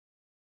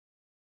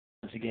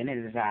once again, it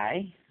is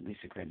I,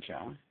 Lisa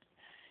Crenshaw.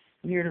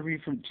 I'm here to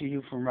read to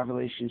you from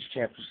Revelations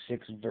chapter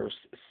 6, verse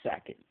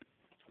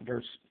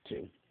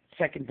 2.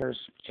 Second verse,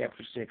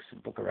 chapter 6,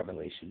 book of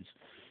Revelations.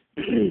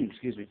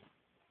 Excuse me.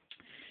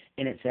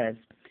 And it says,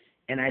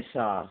 "And I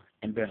saw,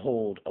 and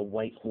behold, a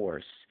white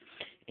horse,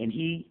 and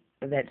he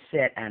that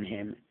sat on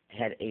him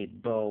had a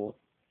bow,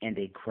 and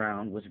a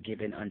crown was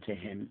given unto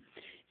him,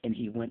 and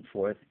he went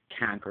forth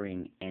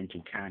conquering and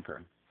to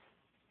conquer."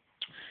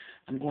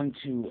 I'm going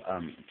to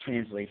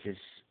translate this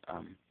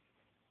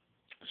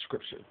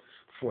scripture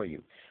for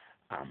you.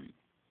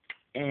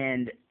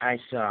 And I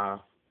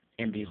saw,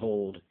 and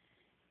behold,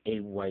 a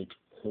white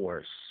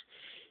horse.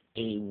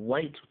 A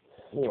white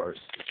horse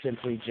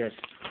simply just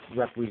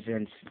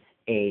represents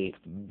a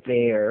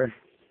bear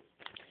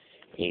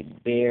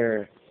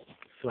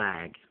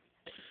flag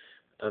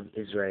of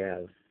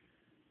Israel.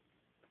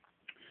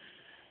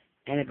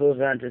 And it goes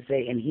on to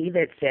say, "And he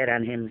that sat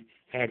on him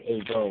had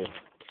a bow."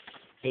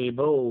 A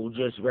bow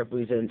just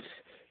represents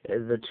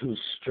the two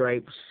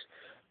stripes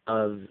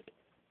of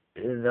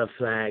the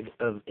flag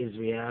of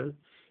Israel,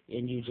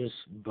 and you just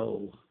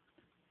bow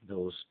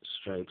those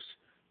stripes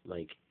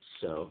like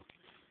so.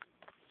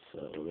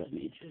 So let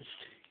me just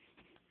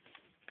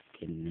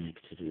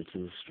connect to the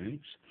two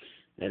stripes.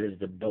 That is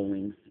the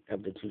bowing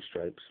of the two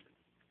stripes.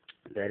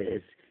 That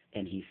is,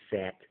 and he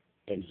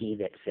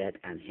that sat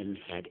on him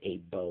had a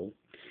bow,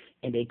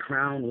 and a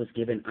crown was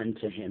given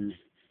unto him,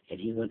 and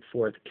he went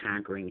forth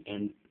conquering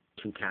and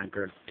to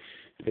conquer.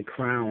 The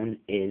crown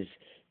is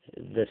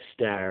the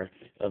Star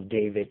of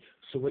David.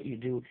 So what you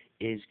do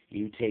is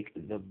you take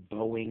the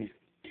bowing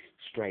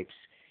stripes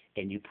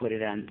and you put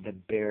it on the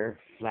bear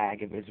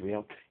flag of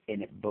Israel,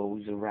 and it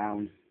bows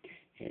around,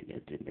 and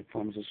it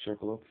forms a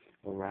circle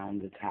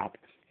around the top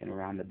and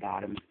around the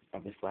bottom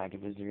of the flag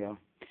of Israel.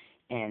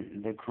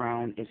 And the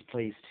crown is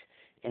placed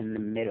in the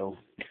middle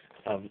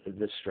of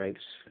the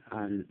stripes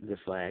on the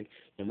flag.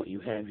 And what you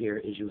have here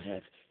is you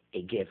have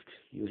a gift,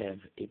 you have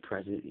a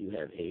present, you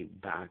have a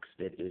box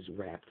that is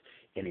wrapped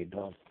in a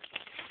bow.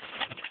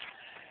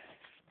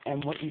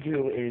 And what you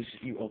do is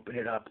you open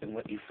it up, and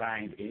what you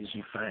find is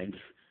you find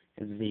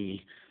the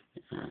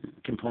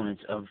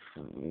components of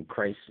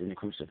Christ in the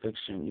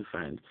crucifixion. You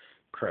find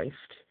Christ,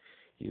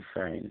 you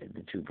find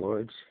the two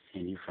boards,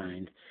 and you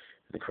find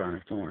the crown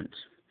of thorns.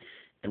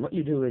 And what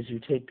you do is you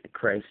take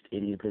Christ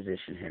and you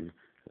position him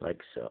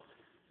like so.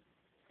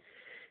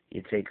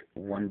 You take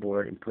one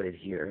board and put it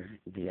here,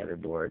 the other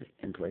board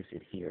and place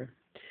it here.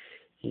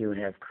 You would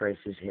have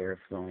Christ's hair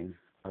flowing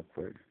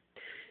upward.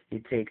 You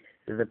take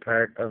the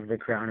part of the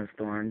crown of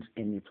thorns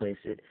and you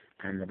place it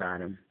on the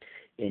bottom,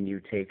 and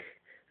you take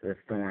the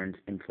thorns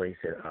and place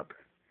it up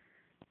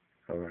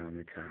around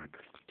the top.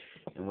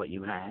 And what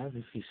you have,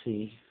 if you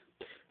see,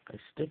 if I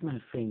stick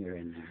my finger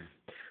in there,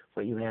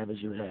 what you have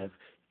is you have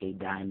a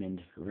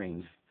diamond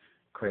ring.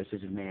 Christ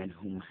is a man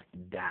whom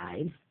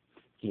died.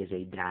 He is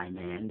a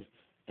diamond,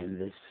 and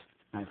this,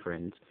 my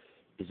friends,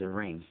 is a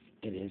ring.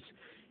 It is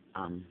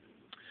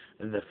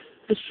the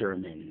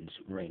fisherman's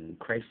ring.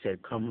 Christ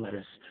said, come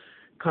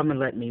and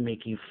let me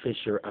make you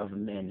fisher of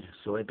men."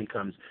 So it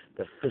becomes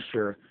the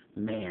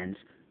fisherman's.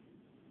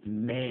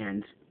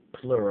 Man's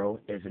plural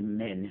is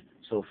men,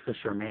 so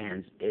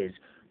fisherman's is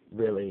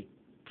really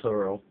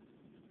plural.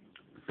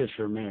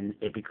 Fishermen,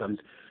 it becomes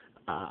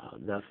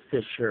the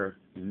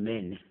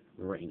fisherman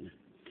ring.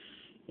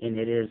 And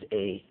it is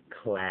a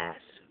class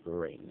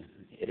ring.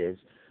 It is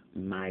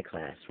my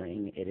class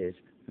ring. It is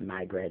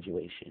my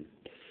graduation.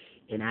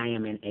 And I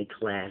am in a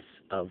class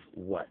of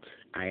what?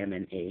 I am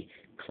in a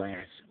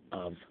class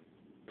of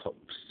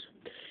popes.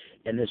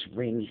 And this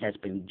ring has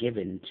been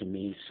given to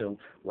me. So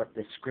what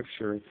the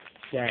scripture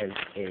says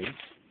is,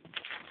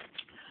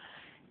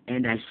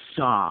 "And I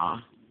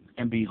saw,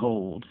 and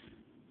behold,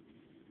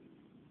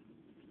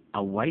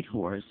 a white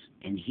horse,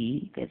 and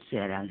he that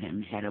sat on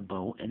him had a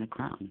bow and a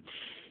crown.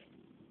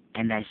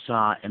 And I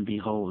saw, and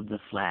behold, the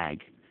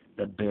flag,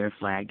 the bear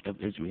flag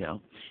of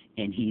Israel,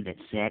 and he that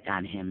sat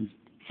on him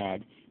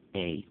had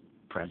a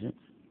present."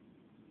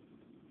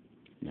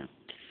 No.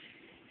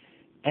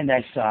 "And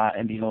I saw,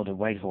 and behold, a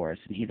white horse,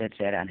 and he that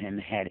sat on him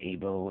had a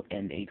bow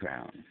and a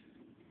crown.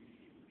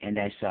 And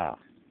I saw,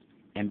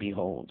 and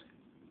behold,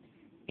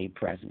 a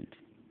present,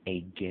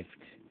 a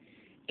gift,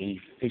 a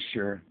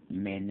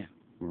fisherman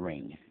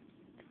ring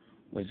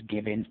was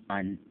given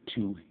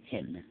unto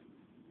him,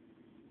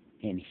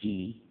 and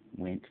he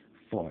went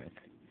forth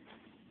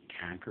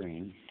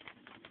conquering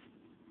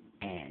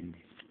and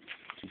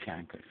to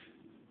conquer."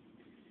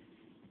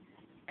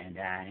 And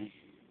I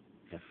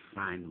have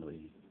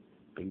finally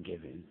been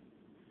given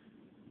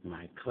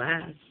my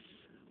class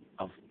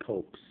of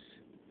popes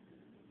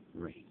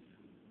ring.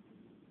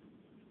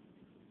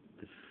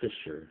 The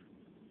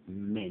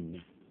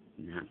fishermen,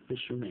 not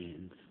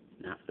fishermans,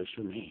 not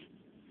fisherman.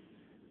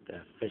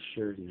 The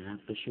fisher, not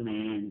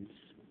fishermans,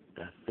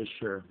 the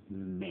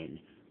fishermen.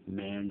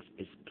 Man's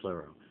is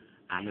plural.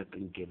 I have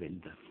been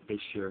given the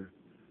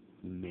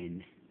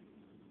fisherman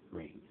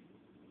ring.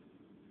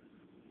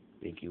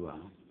 Thank you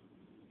all.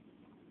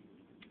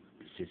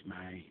 This is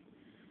my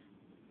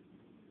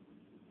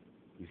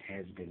It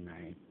has been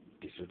my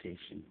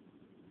dissertation.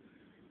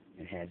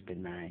 It has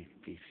been my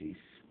thesis.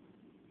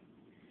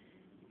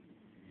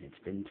 It's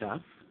been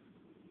tough,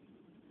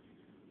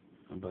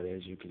 but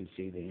as you can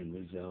see, the end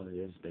result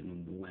has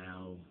been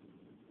well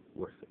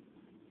worth it.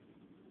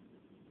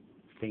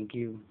 Thank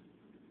you,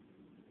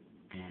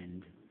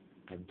 and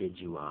I bid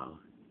you all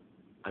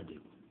adieu.